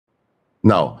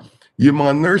Now, yung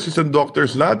mga nurses and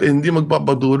doctors natin, hindi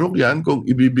magpapadurog yan kung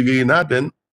ibibigay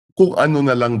natin kung ano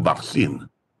na lang vaccine.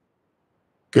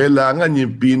 Kailangan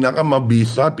yung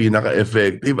pinaka-mabisa,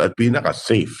 pinaka-effective, at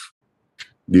pinaka-safe.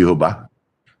 Di ho ba?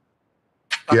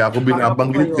 Kaya ako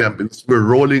binabanggit yan because we're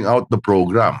rolling out the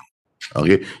program.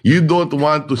 Okay? You don't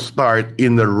want to start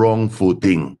in the wrong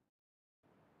footing.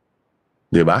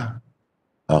 Di ba?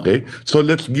 Okay? So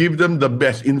let's give them the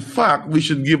best. In fact, we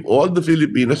should give all the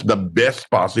Filipinos the best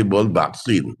possible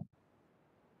vaccine.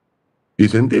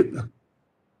 Isn't it?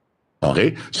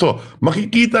 Okay? So,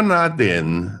 makikita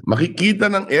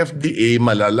ng FDA,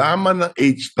 malalaman ng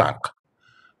HTAC,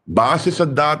 base sa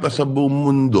data sa buong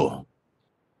mundo.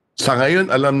 Sa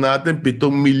ngayon, alam natin 7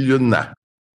 milyon na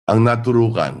ang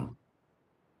naturukan.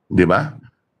 Di ba?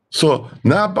 So,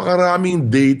 napakaraming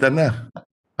data na.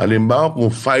 Halimbawa, kung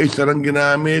Pfizer ang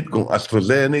ginamit, kung Astra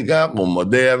Zeneca, kung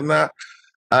Moderna,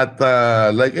 at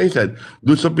like I said,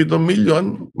 doon sa 7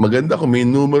 milyon, maganda kung may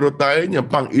numero tayo niya,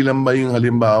 pang-ilan ba yung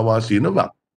halimbawa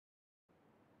Sinovac?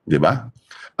 Di ba?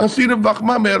 Ang Sinovac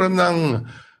meron ng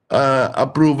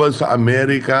approval sa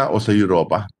Amerika o sa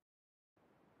Europa.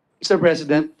 Mr.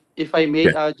 President, if I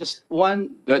may, Yeah. just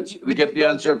one. Let's get the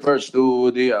answer first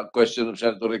to the question of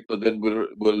Senator Recto, then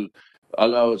we'll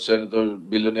allow Senator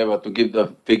Villanueva to give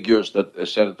the figures that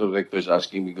Senator Recto is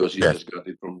asking because he Yes. just got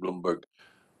it from Bloomberg.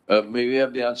 May we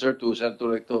have the answer to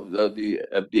Senator Recto, the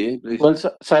FDA, please? Well,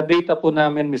 sa data po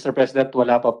namin, Mr. President,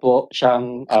 wala pa po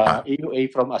siyang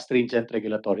EUA from a stringent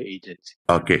regulatory agency.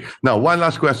 Okay. Now, one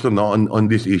last question on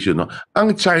this issue. No?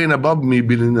 Ang China ba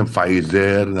bumibili ng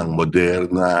Pfizer, ng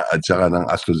Moderna, at saka ng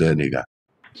AstraZeneca?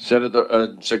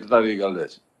 Secretary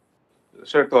Galvez.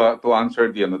 Sir, to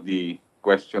answer the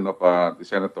question of the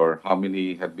senator, how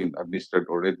many have been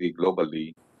administered already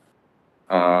globally?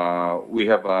 We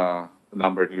have a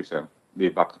number here, sir.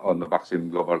 On the vaccine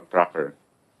global tracker,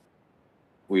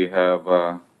 we have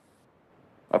a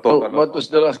total. What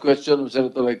was the last question of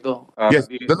Senator Recto?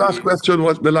 Yes, the last question,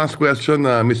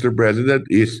 Mr. President,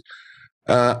 is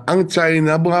ang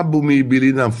China ba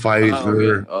bumibili ng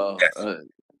Pfizer?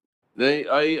 Okay.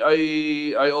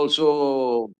 I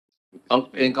also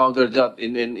encountered that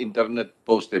in an internet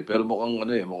post pero mukhang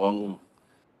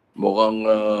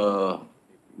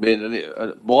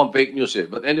fake news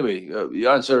But anyway, you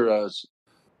answer,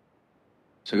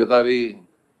 Secretary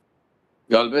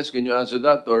Galvez, can you answer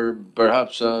that? Or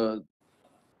perhaps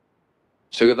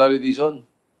Secretary Dizon,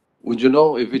 would you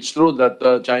know if it's true that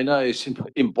China is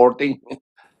importing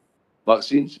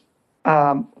vaccines?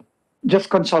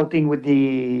 Just consulting with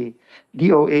the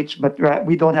DOH, but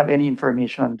we don't have any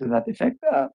information to that effect.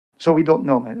 So we don't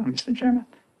know, Mr. Chairman.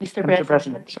 Mr. Mr. President,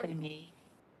 President, if I may.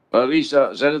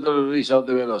 Senator Risa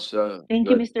Ontiveros. Thank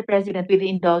you, Mr. President. With the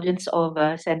indulgence of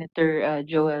Senator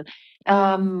Joel.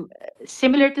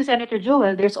 Similar to Senator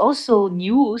Joel, there's also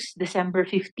news, December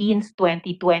 15th,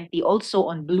 2020, also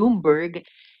on Bloomberg,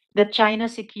 that China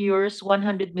secures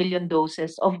 100 million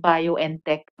doses of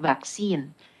BioNTech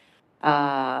vaccine,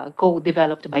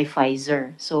 co-developed by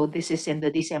Pfizer. So this is in the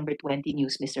December 20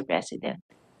 news, Mr. President.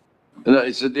 No,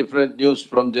 it's a different news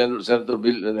from Senator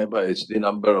Villanueva. It's the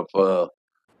number of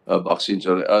vaccines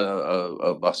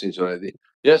already.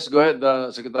 Yes, go ahead,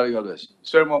 Secretary Galvez.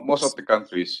 Sir, most of the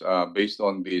countries, based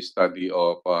on the study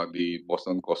of the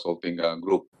Boston Consulting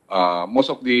Group, most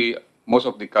of the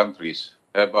countries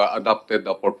have adopted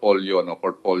a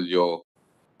portfolio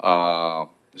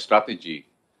strategy,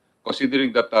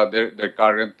 considering that their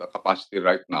current capacity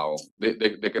right now,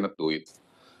 they cannot do it.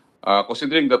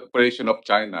 Considering the population of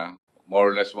China, more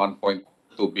or less 1.2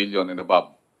 billion and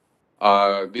above,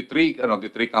 the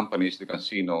three companies, the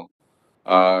Casino,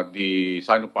 the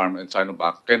Sinopharm and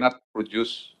Sinovac, cannot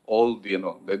produce all the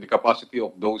capacity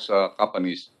of those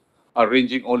companies are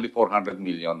ranging only 400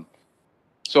 million.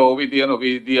 So with the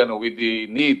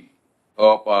need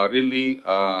of really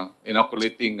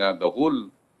inoculating the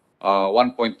whole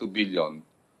 1.2 billion,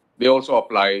 they also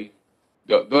apply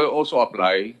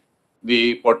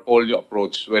the portfolio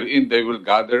approach, wherein they will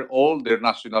gather all their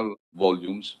national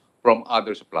volumes from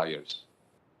other suppliers.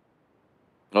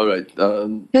 All right.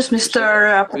 Yes,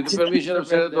 Mr. With the permission of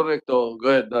Senator Recto, go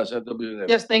ahead, Senator Villanueva.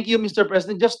 Yes, thank you, Mr.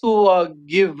 President. Just to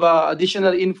give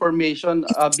additional information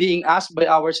being asked by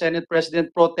our Senate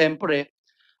President pro tempore,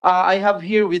 I have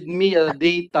here with me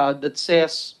data that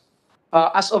says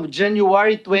as of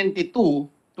January 22,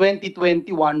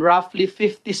 2021, roughly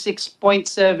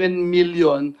 56.7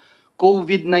 million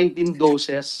COVID-19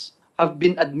 doses have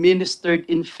been administered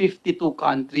in 52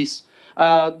 countries.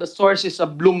 The source is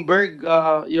Bloomberg,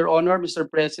 Your Honor, Mr.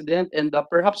 President, and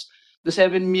perhaps the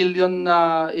 7 million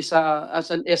is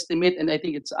as an estimate, and I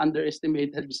think it's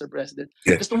underestimated, Mr. President.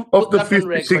 Yes. Just to Of put the that on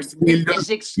record, 56 million,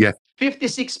 yes.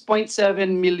 56.7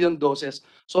 million doses.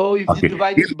 So if you Okay.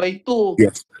 divide it by 2,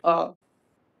 Yes.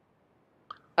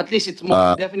 at least it's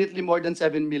definitely more than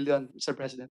 7 million, Mr.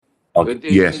 President. Okay.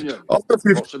 28 Yes. million, Of the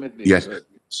 50, approximately. yes. Right.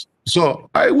 So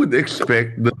I would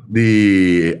expect that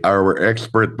our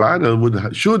expert panel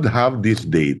should have this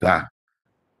data,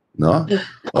 no?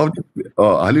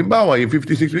 Halimbawa, yung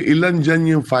 56, ilan dyan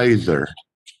yung Pfizer?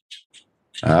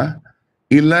 Ha?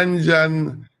 Ilan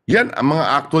dyan? Yan, ang mga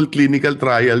actual clinical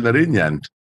trial na rin yan.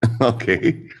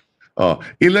 Okay?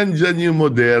 Ilan dyan yung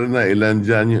Moderna? Ilan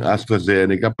dyan yung Astra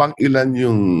Zeneca? Pang-ilan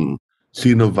yung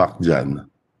Sinovac dyan?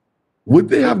 Would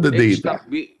they have the data?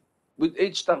 Would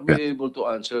HTAC be able to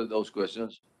answer those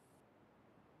questions?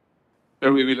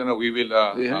 Sir, we will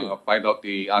find out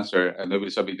the answer and we will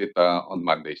submit it on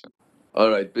Monday, sir. All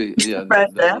right. Yeah,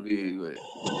 that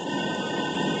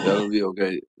will be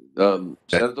okay.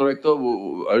 Senator Recto,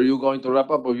 are you going to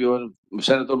wrap up, or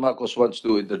Senator Marcos wants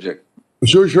to interject?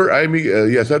 Sure. I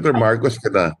mean, yes, Senator Marcos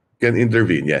can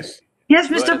intervene. Yes. Yes,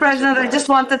 Go Mr. ahead, President, I Senator. just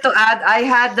wanted to add, I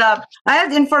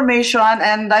had information,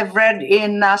 and I've read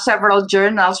in several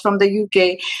journals from the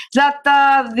UK that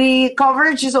the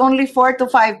coverage is only 4 to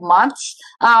 5 months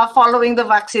following the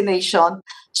vaccination.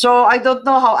 So I don't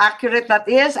know how accurate that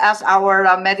is. As our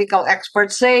medical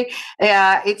experts say,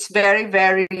 it's very,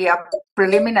 very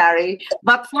preliminary.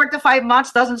 But 4 to 5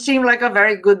 months doesn't seem like a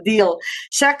very good deal.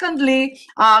 Secondly,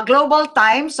 Global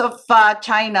Times of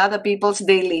China, the People's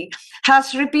Daily,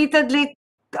 has repeatedly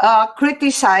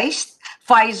criticized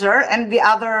Pfizer and the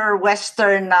other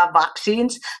Western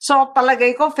vaccines. So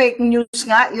palagay ko fake news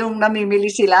nga yung namimili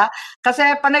sila.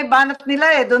 Kasi panay-banat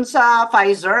nila dun sa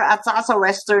Pfizer at saka sa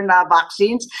Western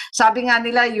vaccines. Sabi nga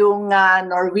nila yung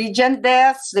Norwegian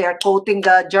deaths, they are quoting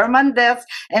the German deaths,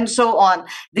 and so on.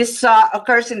 This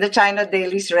occurs in the China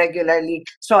dailies regularly.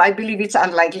 So I believe it's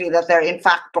unlikely that they're in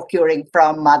fact procuring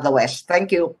from the West.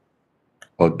 Thank you.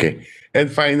 Okay. And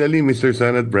finally, Mr.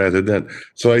 Senate President,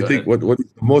 so I think what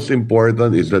is most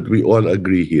important is that we all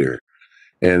agree here,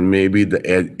 and maybe the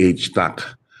HTAC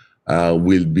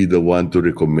will be the one to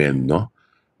recommend, no?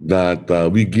 That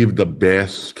we give the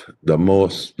best, the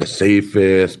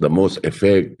safest, the most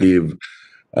effective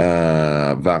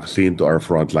vaccine to our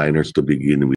frontliners to begin with.